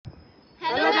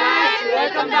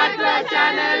welcome back to our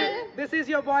channel. This is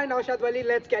your boy Naushad Wali.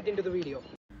 Let's get into the video.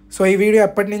 So ఈ video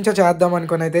ఎప్పటి నుంచో చేద్దాం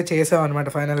అనుకుని అయితే చేసాం అనమాట.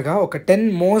 ఫైనల్గా ఒక 10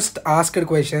 మోస్ట్ ఆస్క్డ్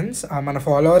క్వశ్చన్స్ మన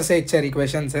ఫాలోవర్సే ఇచ్చారు ఈ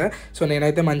క్వశ్చన్స్. సో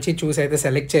నేనైతే మంచి చూసి అయితే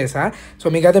సెలెక్ట్ చేసా. సో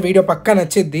మీకు అయితే వీడియో పక్కా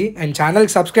నచ్చిద్ది అండ్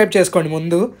ఛానల్కి సబ్స్క్రైబ్ చేసుకోండి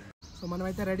ముందు. సో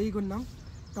మనమైతే రెడీగా ఉన్నాం.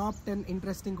 టాప్ 10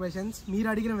 ఇంట్రెస్టింగ్ క్వశ్చన్స్ మీరు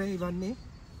అడిగినవే ఇవన్నీ.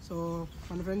 సో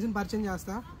మన ఫ్రెండ్స్ని పరిచయం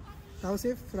చేస్తా.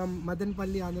 Tausif from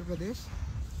Madanpalli Andhra Pradesh,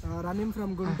 రనీమ్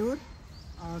from Guntur,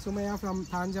 Sumayya from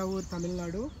Thanjavur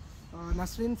Tamil Nadu,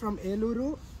 Nasreen from Eluru,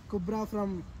 Kubra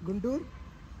from Guntur,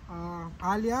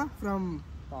 Alia from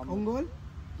Ongol,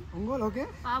 okay?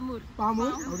 Pamur,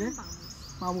 okay?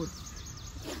 Pamur.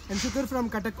 And Shukur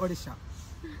from Cuttack, Odisha.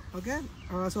 Okay.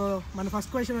 So మన ఫస్ట్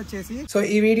క్వశ్చన్ వచ్చేసి, సో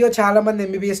ఈ వీడియో చాలా మంది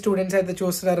MBBS స్టూడెంట్స్ అయితే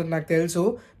చూస్తున్నారని నాకు తెలుసు.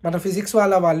 మన ఫిజిక్స్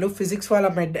వాళ్ళ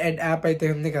మెడ్ ఎడ్ యాప్ అయితే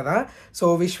ఉంది కదా. సో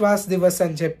విశ్వాస్ దివస్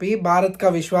అని చెప్పి భారత్ కా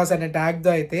విశ్వాస్ అనే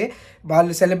ట్యాగ్తో అయితే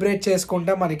వాళ్ళు సెలబ్రేట్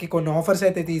చేసుకుంటా మనకి కొన్ని ఆఫర్స్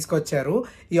అయితే తీసుకొచ్చారు.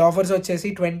 ఈ ఆఫర్స్ వచ్చేసి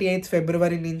 28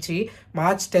 ఫిబ్రవరి నుంచి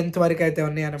మార్చ్ 10th వరకు అయితే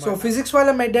ఉన్నాయి అన్నమాట. సో ఫిజిక్స్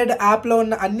వాళ్ళ మెడ్ ఎడ్ యాప్లో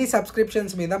ఉన్న అన్ని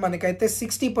సబ్స్క్రిప్షన్స్ మీద మనకైతే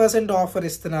 60% ఆఫర్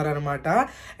ఇస్తున్నారు అనమాట.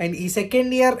 అండ్ ఈ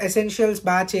సెకండ్ ఇయర్ ఎసెన్షియల్స్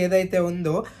బ్యాచ్ ఏదైతే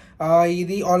ఉందో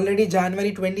ఇది ఆల్రెడీ January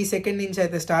 22 నుంచి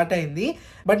అయితే స్టార్ట్ అయింది.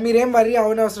 బట్ మీరేం వరీ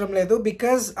అవనవసరం లేదు,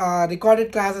 బికాజ్ రికార్డెడ్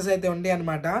క్లాసెస్ అయితే ఉంటాయి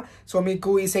అనమాట. సో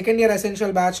మీకు ఈ సెకండ్ ఇయర్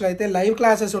ఎసెన్షియల్ బ్యాచ్లో అయితే లైవ్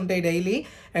క్లాసెస్ ఉంటాయి డైలీ,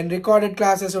 అండ్ రికార్డెడ్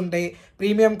క్లాసెస్ ఉంటాయి,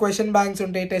 ప్రీమియం క్వశ్చన్ బ్యాంక్స్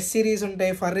ఉంటాయి, టెస్ట్ సిరీస్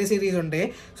ఉంటాయి, ఫర్రీ సిరీస్ ఉంటాయి.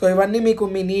 సో ఇవన్నీ మీకు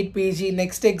మీ NEET PG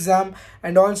next exam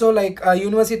and also like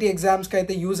university ఎగ్జామ్స్కి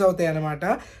అయితే యూజ్ అవుతాయి అనమాట.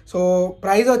 సో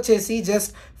ప్రైస్ వచ్చేసి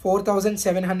జస్ట్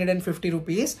 4,750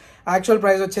 రూపీస్. యాక్చువల్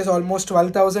ప్రైస్ వచ్చేసి ఆల్మోస్ట్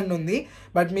 12,000 ఉంది.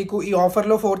 బట్ మీకు ఈ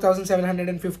ఆఫర్లో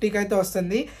 4,750కి అయితే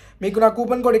వస్తుంది. మీకు నా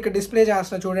కూపన్ కోడ్ ఇక్కడ డిస్ప్లే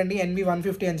చేస్తున్నా చూడండి,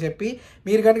 NV150 అని చెప్పి.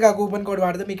 మీరు కనుక ఆ కూపన్ కోడ్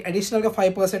వాడితే మీకు అడిషనల్గా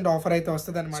 5% ఆఫర్ అయితే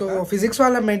వస్తుంది అనమాట. సో ఫిజిక్స్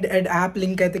వాళ్ళ మెడ్ ఎడ్ యాప్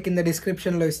లింక్ అయితే కింద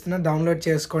డిస్క్రిప్షన్లో ఇస్తున్నా, డౌన్లోడ్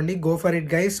చేసుకోండి. Go for it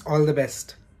guys, all the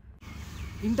best.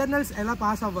 Internals ఎలా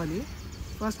పాస్ అవ్వాలి?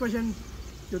 First question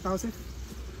 2000.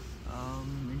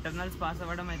 ఇంటర్నల్స్ పాస్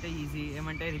అవ్వడం అయితే ఈజీ,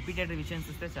 ఏమంటే రిపీటెడ్ రివిజన్స్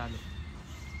ఇస్తే చాలు.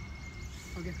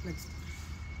 Okay, next.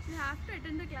 You have to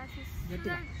attend the classes. You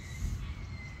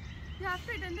have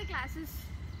to attend the classes.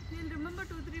 You'll remember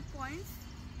 2-3 points,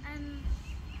 and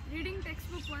reading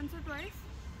textbook once or twice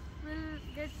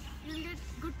you'll get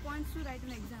good points to write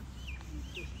an exam.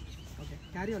 Okay,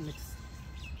 carry on, next.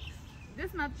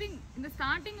 There's nothing in the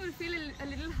starting. You'll feel a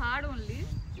little hard only.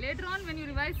 Later on, when you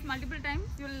revise multiple times,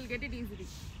 you'll get it easily.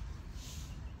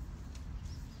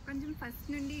 కొంచెం first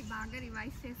నుండి బాగా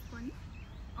revise చేసుకొని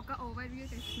ఒక overview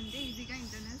తెచ్చుకుంటే ఈజీగా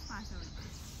internals pass అవుతుంది.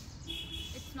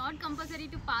 It's not compulsory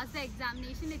to pass the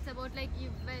examination. It's about like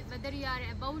whether you are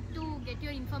about to get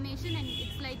your information, and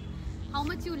it's like how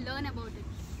much you learn about it.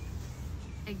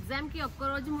 ఎగ్జామ్కి ఒక్క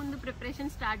రోజు ముందు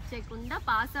preparation start చేయకుండా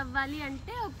pass అవ్వాలి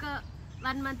అంటే ఒక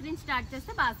 1 month నుంచి start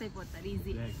చేస్తే పాస్ అయిపోతారు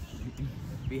easy.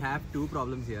 We have two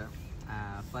problems here.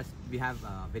 First, we have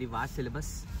very vast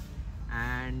syllabus,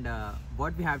 and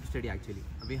what we have to study actually.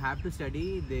 We have to study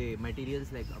the materials,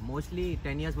 like mostly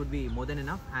 10 years would be more than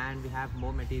enough, and we have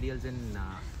more materials in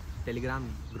Telegram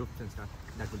groups and stuff.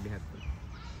 That would be helpful,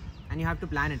 and you have to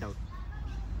plan it out.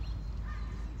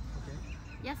 Okay.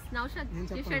 Yes, Naushad,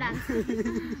 you should answer.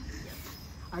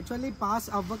 Actually pass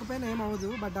అవ్వకపోయినా ఏమవ్వదు,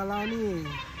 but అలా అని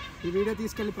ఈ video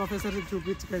తీసుకెళ్ళి ప్రొఫెసర్కి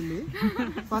చూపించుకెళ్ళి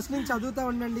first నుంచి చదువుతూ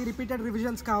ఉండండి. Repeated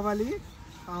revisions కావాలి.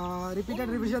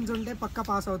 Repeated revisions ఉంటే పక్కా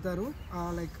పాస్ అవుతారు.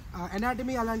 లైక్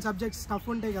ఎనాటమీ అలాంటి సబ్జెక్ట్స్ టఫ్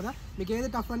ఉంటాయి కదా, మీకు ఏది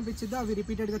టఫ్ అనిపించిందో అవి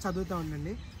రిపీటెడ్గా చదువుతూ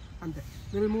ఉండండి, అంతే.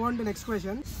 Will move on to next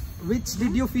question. Which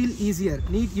did you feel easier,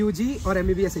 neat UG or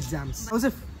MBBS exams?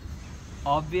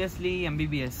 Obviously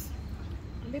MBBS.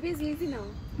 MBBS easy now.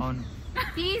 అవును.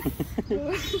 Please,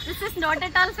 this is not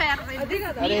at all fair.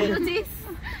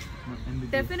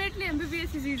 Definitely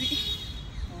MBBS is easy.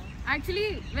 Actually,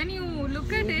 when you look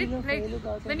at it, like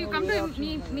when you come to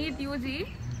NEET UG,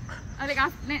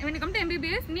 when you come to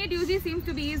MBBS, NEET UG seems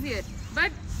to be easier.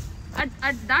 But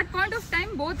at that point of time,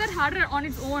 both are harder on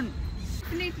its own.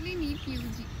 Definitely NEET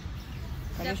UG.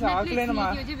 Definitely it's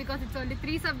NEET UG because it's only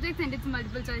 3 subjects and it's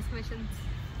multiple choice questions.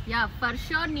 Yeah, for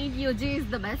sure NEET UG is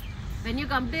the best. When you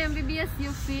come to MBBS,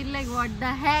 you feel like what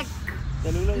the heck.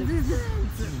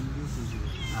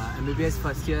 MBBS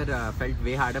first year felt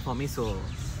way harder for me, so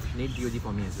NEET UG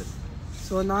for me as well.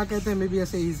 So నాకైతే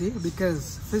MBBS easy, because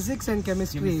physics and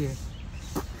chemistry.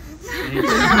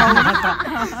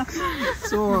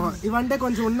 So ఇవంటే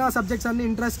కొంచెం ఉన్న subjects అన్ని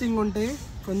interesting ఉంటాయి,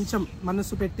 కొంచెం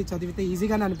మనసు పెట్టి చదివితే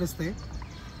ఈజీగానే అనిపిస్తాయి.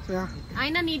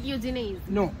 అయినా NEET UG నే easy.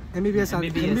 No, MBBS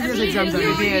exams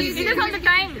It is on the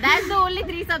time. That's the only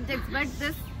 3 subjects, but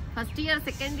this first year,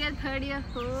 second year, third year,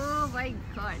 oh my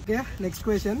god. Okay, next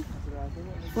question.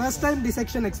 First time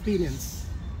dissection experience.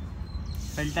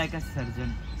 Felt like a surgeon.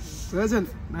 Surgeon,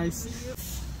 nice.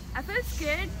 I felt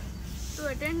scared to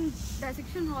attend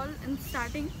dissection hall in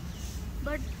starting,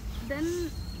 but then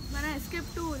when I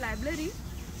escaped to library,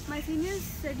 my seniors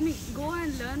said me go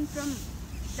and learn from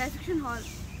dissection hall.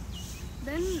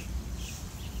 Then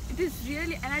it is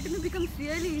really, anatomy becomes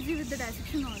really easy with the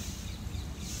dissection hall.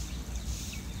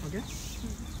 Okay.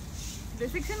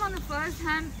 Dissection on the first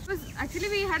hand was actually,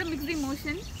 we had a mixed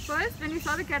emotion. First, when we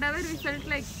saw the cadaver, we felt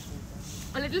like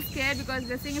a little scared because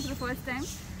we are seeing it for the first time,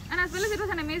 and as well as it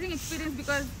was an amazing experience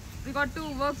because we got to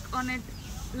work on it,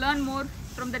 learn more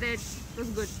from the dead. It was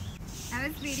good. I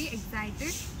was very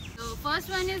excited. So first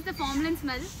one is the formalin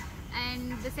smell, and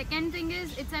the second thing is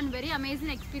it's a very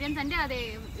amazing experience. And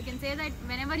you can say that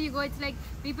whenever you go, it's like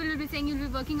people will be saying you'll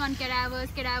be working on cadavers,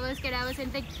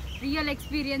 and like real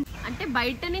experience. అంటే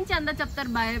బయట నుంచి అందరు చెప్తారు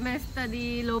భయం వేస్తుంది,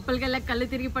 లోపలికి వెళ్ళక కళ్ళు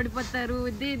తిరిగి పడిపోతారు,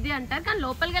 ఇది అంటారు. కానీ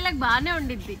లోపలికి వెళ్ళక బాగానే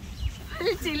ఉండిద్ది,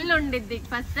 చిల్ ఉండిద్ది.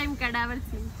 ఫస్ట్ టైం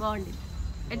కడావర్స్ బాగుంది.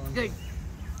 It's good.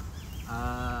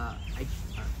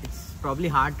 It's probably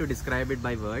hard to describe it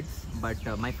by words, but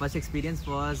my first experience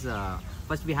was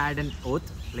first we had an oath,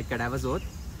 like cadaver's oath,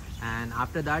 and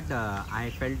after that I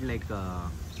felt like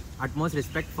utmost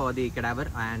respect for the cadaver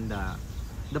and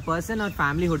the person or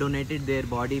family who donated their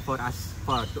body for us,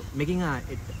 for making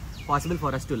it possible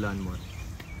for us to learn more.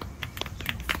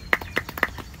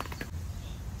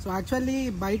 So actually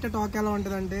బయట talk ఎలా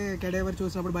ఉంటుందంటే కెడేవర్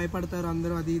చూసినప్పుడు భయపడతారు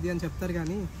అందరూ, అది ఇది అని చెప్తారు.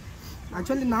 కానీ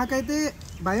యాక్చువల్లీ నాకైతే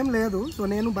భయం లేదు. సో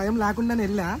నేను భయం లేకుండానే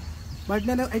వెళ్ళా, బట్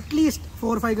నేను అట్లీస్ట్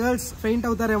 4-5 గర్ల్స్ ఫెయింట్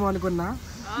అవుతారేమో అనుకున్నా.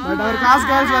 But our class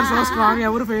girls were so strong,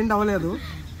 ఎవరు ఫెయింట్ అవ్వలేదు.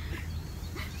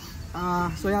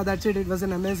 So yeah, that's it. It was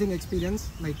an amazing experience.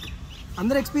 Like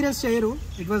అందరూ ఎక్స్పీరియన్స్ చేయరు,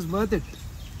 it was worth it.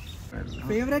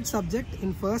 Favourite subject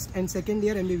in first and second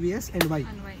year MBBS and why?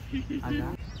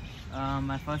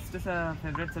 My first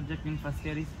favorite subject in first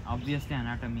year is obviously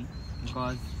anatomy,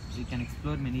 because we can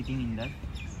explore many things in that.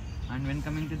 And when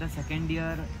coming to the second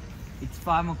year, it's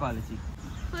pharmacology.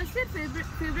 First year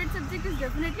favorite subject is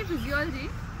definitely physiology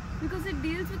because it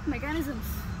deals with mechanisms,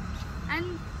 and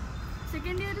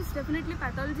second year is definitely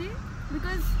pathology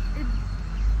because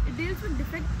it deals with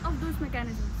defect of those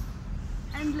mechanisms,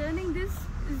 and learning this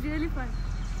is really fun.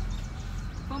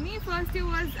 For me, first year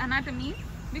was anatomy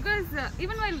because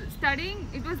even while studying,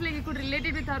 it was like you could relate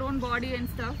it with our own body and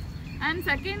stuff. And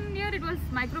second year it was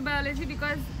microbiology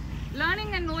because learning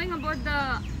and knowing about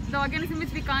the organism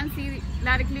which we can't see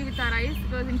directly with our eyes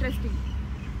was interesting.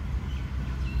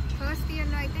 First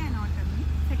ఇయర్లో అయితే anatomy,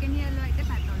 second ఇయర్లో అయితే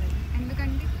pathology.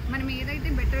 ఎందుకంటే మనం ఏదైతే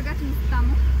బెటర్గా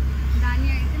చూస్తామో దాన్ని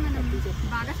అయితే మనం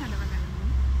బాగా చదవగలము.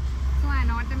 సో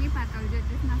అనాటమీ, పాథాలజీ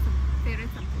వచ్చేసి నా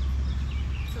favourite subject.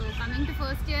 So coming to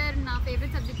first year, నా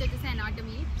ఫేవరెట్ సబ్జెక్ట్ వచ్చేసి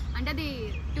అనాటమీ. అంటే అది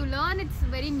to learn it's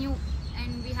very new,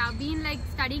 and we have been like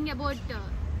studying about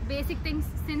basic things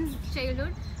since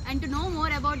childhood, and to know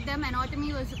more about them, anatomy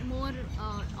was more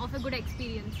of a good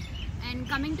experience. And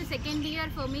coming to second year,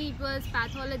 for me it was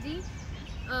pathology.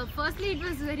 Firstly, it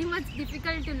was very much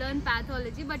difficult to learn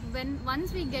pathology, but once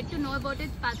we get to know about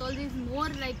it, pathology is more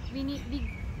like we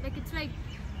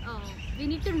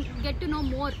need to get to know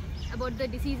more about the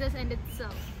diseases and its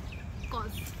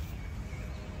cause.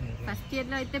 First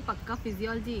ఇయర్లో అయితే పక్కా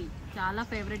physiology చాలా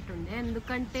favourite ఉండే,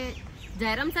 ఎందుకంటే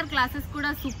Jayaram sir classes కూడా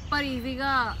super ఈజీగా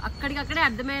అక్కడికక్కడే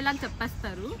అర్థమయ్యేలాగా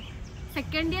చెప్పేస్తారు.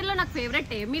 సెకండ్ ఇయర్లో నాకు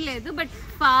ఫేవరెట్ ఏమీ లేదు, బట్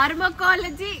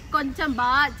ఫార్మకాలజీ కొంచెం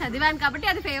బాగా చదివాను కాబట్టి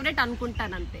అది ఫేవరెట్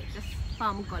అనుకుంటాను అంతే. Just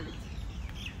pharmacology.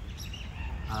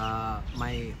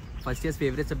 My first year's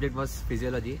favorite subject was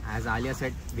physiology. As Alia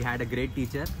said, we had a great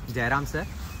teacher, Jairam sir,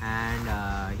 and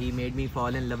he made me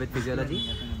fall in love with physiology.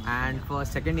 And for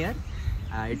second year,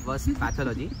 it was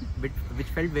pathology, which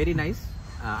felt very nice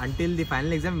until the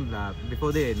final exam.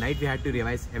 Before the night, we had to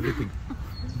revise everything.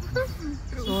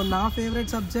 So నా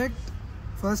favourite subject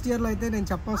first ఇయర్లో అయితే నేను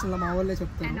చెప్పవసరం, మా వాళ్ళే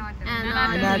చెప్తాను,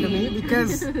 anatomy.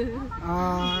 Because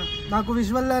నాకు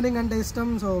visual learning అంటే ఇష్టం.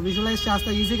 సో విజువలైజ్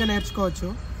చేస్తే ఈజీగా నేర్చుకోవచ్చు.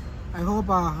 ఐ హోప్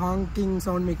ఆ హాంకింగ్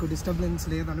సౌండ్ మీకు డిస్టర్బెన్స్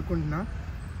లేదు అనుకుంటున్నా.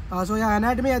 సో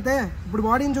అనాటమీ అయితే ఇప్పుడు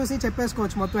బాడీని చూసి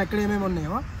చెప్పేసుకోవచ్చు మొత్తం ఎక్కడ ఏమేమి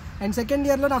ఉన్నాయో. అండ్ సెకండ్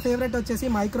ఇయర్లో నా ఫేవరెట్ వచ్చేసి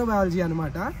మైక్రోబయాలజీ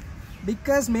అనమాట.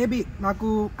 బికాజ్ మేబీ నాకు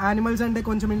యానిమల్స్ అంటే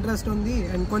కొంచెం ఇంట్రెస్ట్ ఉంది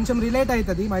అండ్ కొంచెం రిలేట్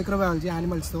అవుతుంది microbiology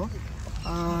యానిమల్స్తో.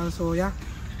 So yeah,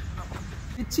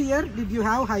 which year did you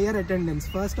have higher attendance,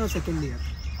 first are second year?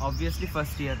 Obviously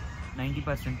first year,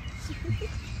 90%.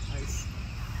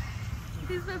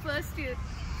 It is my first year,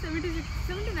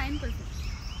 79%.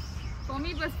 For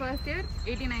me it was first year,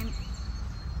 89.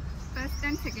 First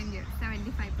and second year,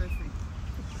 75%.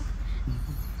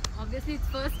 Obviously it's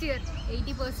first year,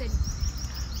 80%.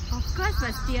 Of course,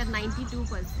 first year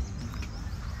 92%.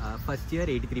 First year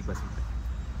 83%.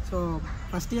 So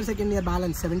first year, second year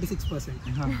balance 76%.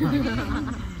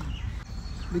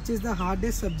 Which is the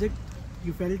hardest subject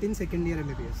you felt in second year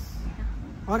MBBS?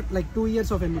 Or like 2 years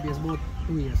of MBBS, both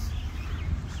 2 years?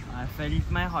 I felt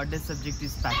my hardest subject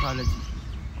is pathology,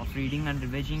 of reading and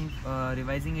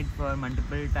revising it for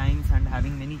multiple times and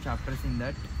having many chapters in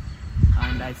that.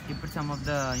 And I skipped some of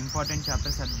the important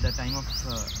chapters at the time of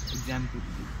exam too.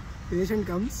 Patient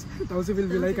comes, Tausi will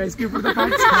be like, I skipped the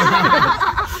facts.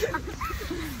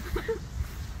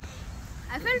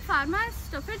 I felt pharma is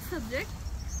toughest subject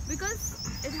because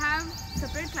it have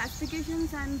separate classifications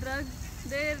and drugs,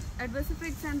 their adverse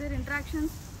effects and their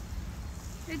interactions.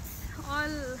 It's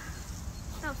all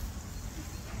tough.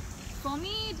 For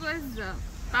me it was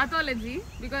pathology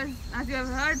because as you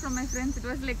have heard from my friends, it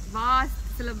was like vast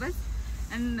syllabus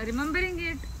and remembering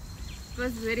it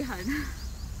was very hard.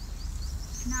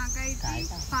 నాకైతే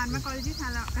pharmacology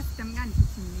చాలా కష్టంగా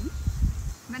అనిపించింది.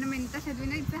 మనం ఎంత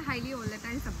చదివినా it's highly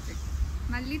volatile subject.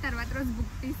 మళ్ళీ తర్వాత రోజు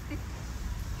బుక్ తీస్తే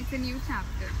it's a new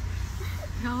chapter.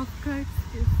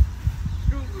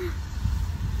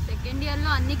 Second ఇయర్లో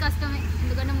అన్ని కష్టమే,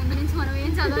 ఎందుకంటే ముందు నుంచి మనం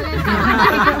ఏం చదవలేదు.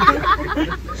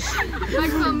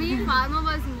 But for me pharma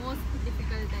was most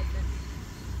difficult అయితే.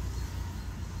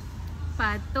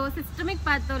 సిస్టమిక్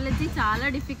పాథాలజీ చాలా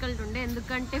డిఫికల్ట్ ఉండే,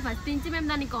 ఎందుకంటే ఫస్ట్ నుంచి మేము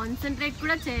దాన్ని కాన్సన్ట్రేట్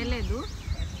కూడా చేయలేదు.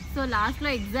 సో లాస్ట్లో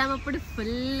ఎగ్జామ్ అప్పుడు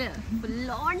ఫుల్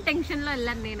ఆన్ టెన్షన్లో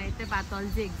వెళ్ళాను నేనైతే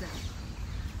pathology exam.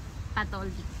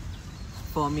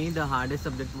 For me, the hardest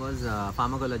subject was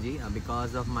pharmacology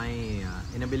because of my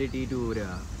inability to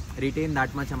retain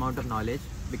that much amount of knowledge,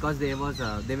 because they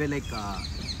were like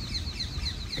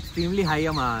extremely high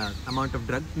amount of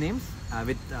drug names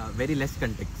with very less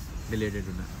context related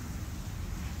to that.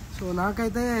 So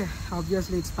నాకైతే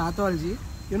obviously it's pathology.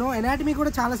 You know anatomy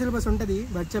కూడా చాలా syllabus ఉంటుంది,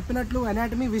 but చెప్పినట్లు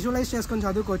anatomy visualise చేసుకొని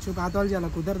చదువుకోవచ్చు, pathology అలా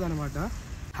కుదరదు అనమాట.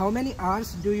 How many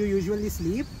hours do you usually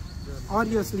sleep are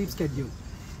your sleep schedule?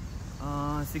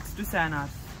 6 to 7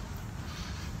 hours.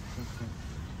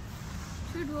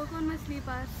 Should work on my sleep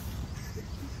hours.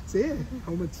 Say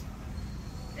how much?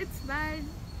 It's bad.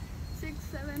 6,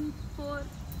 7, 4,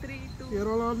 3, 2. You're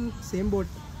all on same boat.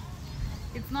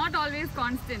 It's not always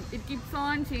constant. It keeps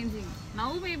on changing. Now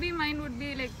maybe mine would be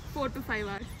like 4 to 5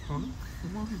 hours.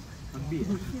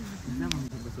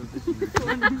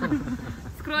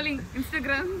 Scrolling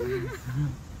Instagram.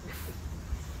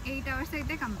 8 hours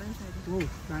అయితే compulsory. Oh,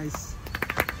 nice.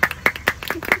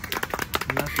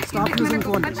 Stop using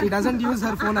phone. She doesn't use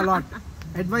her phone a lot.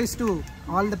 Advice to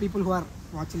all the people who are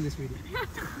watching this video.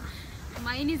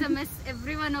 Mine is a mess.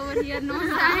 Everyone over here knows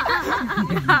that.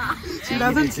 She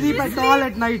doesn't sleep at all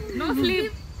at night. No sleep.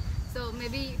 So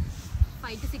maybe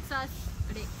 5 to 6 hours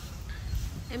a day.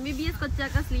 ఎంబీబీఎస్కి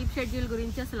వచ్చాక sleep schedule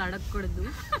గురించి అసలు అడగకూడదు.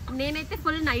 నేనైతే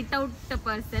full night out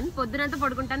person. పొద్దునంతా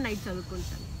పడుకుంటాను, night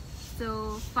చదువుకుంటాను. So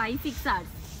 5-6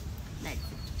 hours. That's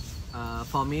it.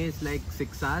 For me it's like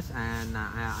 6 hours, and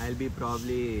I'll be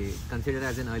probably considered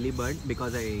as an early bird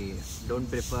because I don't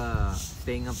prefer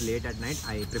staying up late at night.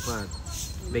 I prefer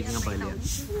waking up earlier.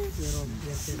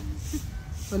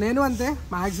 So నేను అంతే,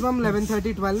 maximum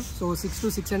 11:30-12, so 6 to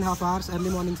 6.5 hours,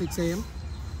 early morning 6 AM.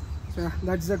 So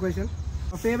that's the question.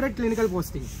 A favorite clinical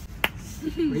posting?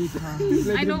 Wait.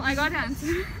 I know, I got an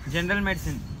answer. General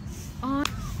medicine.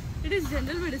 It is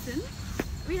general medicine.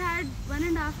 We had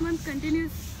 1.5 months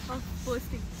continuous of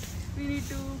posting. We need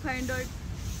to find out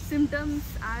symptoms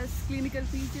as clinical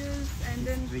features and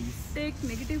then take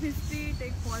negative history,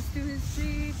 take positive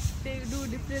history, do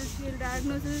differential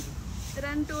diagnosis,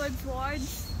 run towards wards.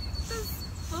 It was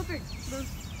perfect,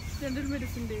 those general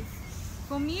medicine days.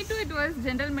 For me too, it was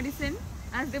general medicine,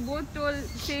 as they both told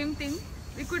same thing.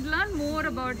 We could learn more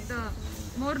about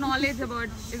more knowledge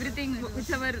about everything,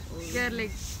 whichever we are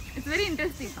like. It's very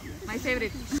interesting. My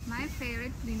favorite. My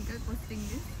favorite clinical posting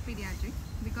is pediatrics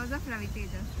because of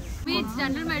Raviteja. It's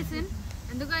general medicine.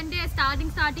 ఎందుకంటే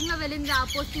స్టార్టింగ్లో వెళ్ళింది ఆ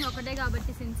posting ఒకటే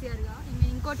కాబట్టి సిన్సియర్గా.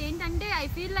 ఇంకోటి ఏంటంటే I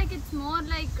feel like it's more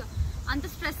like అంత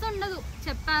స్ట్రెస్ ఉండదు,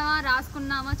 చెప్పామా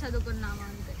రాసుకున్నామా చదువుకున్నామా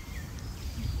అంతే.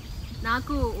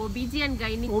 నాకు ఓబీజీ అండ్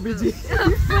గైనిక్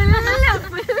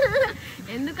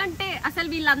ఎందుకంటే అసలు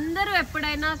వీళ్ళందరూ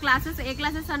ఎప్పుడైనా ఏ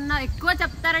క్లాసెస్ అన్నా ఎక్కువ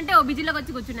చెప్తారంటే ఓబీజీలోకి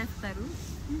వచ్చి కూర్చునేస్తారు.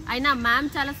 అయినా మ్యామ్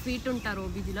చాలా స్వీట్ ఉంటారు,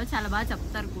 ఓబీజీలో చాలా బాగా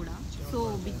చెప్తారు కూడా. So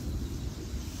OBG.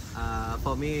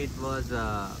 For me it was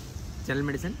general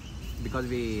medicine because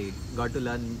we got to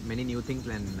learn many new things,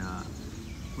 and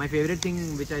my favorite thing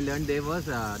which I learned there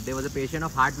was a patient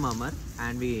of heart murmur,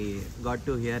 and we got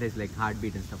to hear his like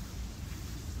heartbeat and stuff.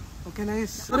 Okay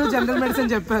nice. General medicine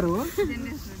చెప్పారు,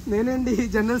 నేనేంటి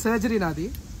general surgery నాది.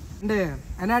 అంటే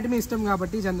anatomy ఇష్టం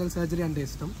కాబట్టి general surgery అంటే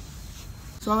ఇష్టం.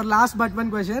 So our last but one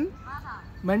question,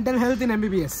 mental health in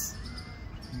MBBS.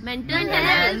 Mental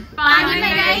health.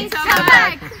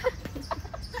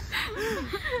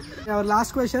 Our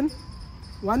last question.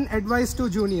 One advice to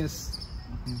juniors.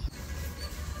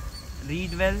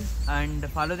 Read well and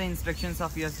follow the instructions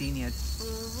of your seniors.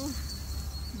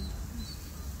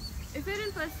 If you're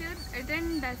in first year,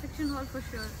 attend dissection hall for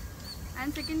sure.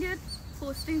 And second year,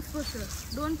 postings for sure.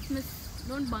 Don't miss,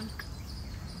 don't bunk.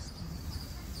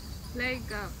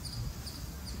 Like,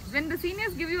 when the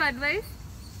seniors give you advice,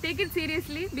 take it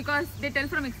seriously because they tell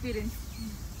from experience.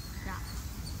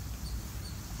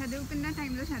 చదువుకున్న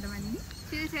టైంలో చదవండి,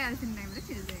 chill చేయాల్సిన టైంలో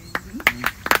chill చేయండి.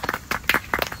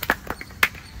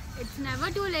 It's never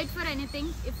too late for anything.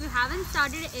 If you haven't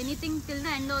started anything till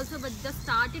the end also, but just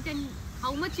start it, and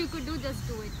how much you could do, just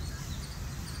do it.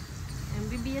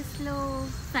 ఎంబీబీఎస్లో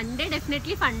Sunday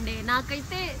definitely funday.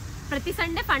 నాకైతే ప్రతి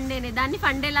Sunday ఫండేనే, దాన్ని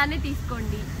ఫండేలానే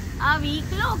తీసుకోండి. ఆ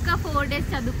వీక్లో ఒక 4 days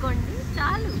చదువుకోండి,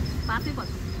 చాలు, పాస్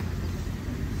అయిపోతుంది.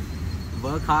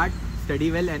 Work hard, study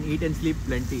well and eat and sleep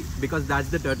plenty because that's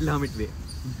the turtle hermit way.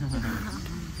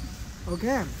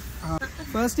 Okay,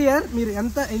 first year మీరు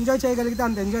ఎంత ఎంజాయ్ చేయగలిగితే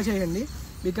అంత ఎంజాయ్ చేయండి.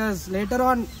 బికాజ్ లేటర్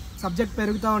ఆన్ సబ్జెక్ట్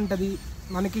పెరుగుతూ ఉంటుంది,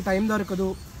 మనకి టైం దొరకదు,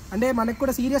 అంటే మనకు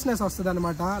కూడా సీరియస్నెస్ వస్తుంది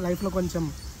అనమాట లైఫ్లో. కొంచెం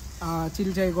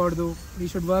చిల్ చేయకూడదు, we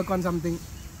should work on something,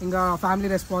 ఇంకా family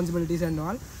responsibilities and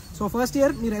all. So first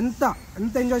year మీరు ఎంత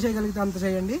ఎంజాయ్ చేయగలిగితే అంత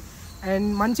చేయండి. అండ్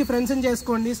మంచి ఫ్రెండ్స్ని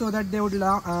చేసుకోండి, so that they would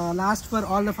last for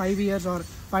all the 5 years or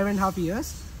 5.5 years.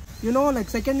 You know like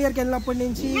second ఇయర్కి వెళ్ళినప్పటి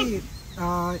నుంచి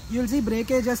you'll see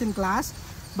breakages in class,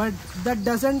 but that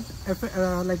doesn't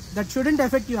like that shouldn't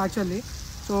affect you actually.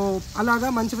 So అలాగా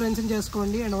మంచి ఫ్రెండ్స్ని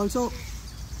చేసుకోండి. అండ్ ఆల్సో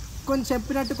కొంచెం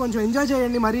చెప్పినట్టు కొంచెం enjoy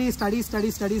చేయండి, మరీ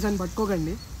స్టడీస్ అని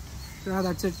పట్టుకోకండి.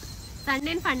 That's it.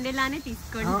 సండే ఫండేలానే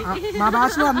తీసుకోండి. మా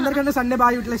భాషలో అందరికంటే సండే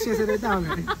బాగా యూటిలైజ్ చేసేది అయితే ఆమె.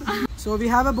 So we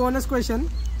have a bonus question.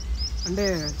 అంటే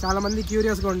చాలామంది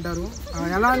క్యూరియస్గా ఉంటారు,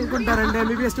 ఎలా అనుకుంటారంటే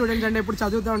ఎంబీబీఎస్ స్టూడెంట్స్ అంటే ఇప్పుడు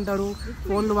చదువుతూ ఉంటారు,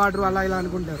 ఫోన్లు వాడరు, అలా ఇలా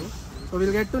అనుకుంటారు. So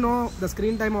we'll get to know the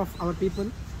screen time of our people.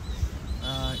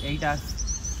 8 hours.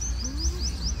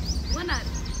 1 hour.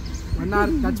 1 hour.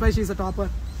 That's why she's a topper.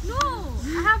 No,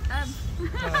 I have tabs.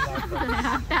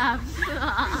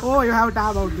 Oh, you have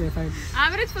tab. Okay, fine.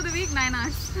 average for the week 9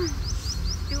 hours.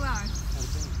 2 hours.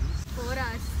 4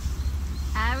 hours.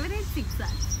 Average 6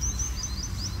 hours.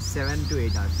 7 to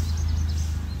 8 hours.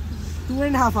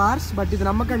 2.5 hours. But ఇది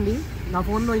నమ్మకండి, నా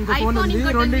ఫోన్లో ఇంకో phone iPhone ఉంది,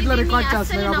 ఇంకోటి రెండింటిలో ఉంది, record దీన్ని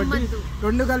చేస్తున్నాయి అస్సలు కాబట్టి నమ్మద్దు.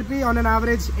 రెండు కలిపి on an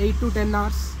average 8 to 10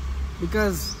 hours,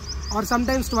 because are some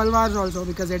times 12 hours also,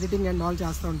 because editing and all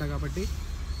చేస్తూ ఉంటాయి కాబట్టి.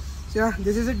 So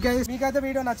this is it guys. మీకైతే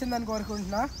వీడియో నచ్చిందని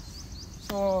కోరుకుంటున్నా.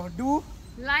 So do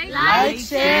Like,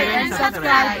 share and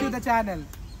subscribe to the channel.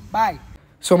 Bye.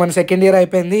 So మన second year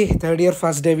అయిపోయింది, third year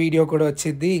first day video కూడా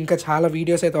వచ్చింది. ఇంకా చాలా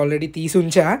వీడియోస్ అయితే ఆల్రెడీ తీసి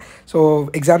ఉంచా. సో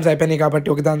ఎగ్జామ్స్ అయిపోయినాయి కాబట్టి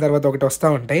ఒకదాని తర్వాత ఒకటి వస్తూ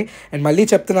ఉంటాయి. అండ్ మళ్ళీ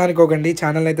చెప్తున్నాను అనుకోకండి,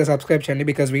 ఛానల్ అయితే సబ్స్క్రైబ్ చేయండి,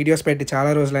 బికాజ్ వీడియోస్ పెట్టి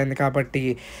చాలా రోజులైంది కాబట్టి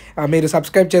మీరు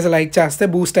సబ్స్క్రైబ్ చేసి లైక్ చేస్తే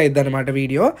బూస్ట్ అవుతుంది అనమాట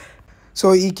వీడియో. సో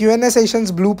ఈ Q&A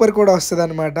సెషన్స్ బ్లూపర్ కూడా వస్తుంది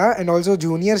అనమాట. అండ్ ఆల్సో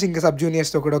జూనియర్స్ ఇంకా సబ్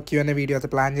జూనియర్స్తో కూడా Q&A వీడియో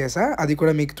అయితే ప్లాన్ చేసా, అది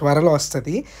కూడా మీకు త్వరలో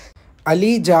వస్తుంది. Ali,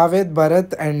 Javed,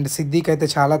 Bharat and Siddiq అయితే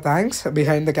చాలా thanks.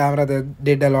 Behind the camera they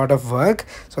did a lot of work.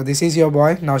 So this is your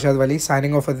boy Naushad Wali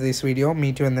signing off for this video.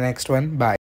 Meet you in the next one. Bye.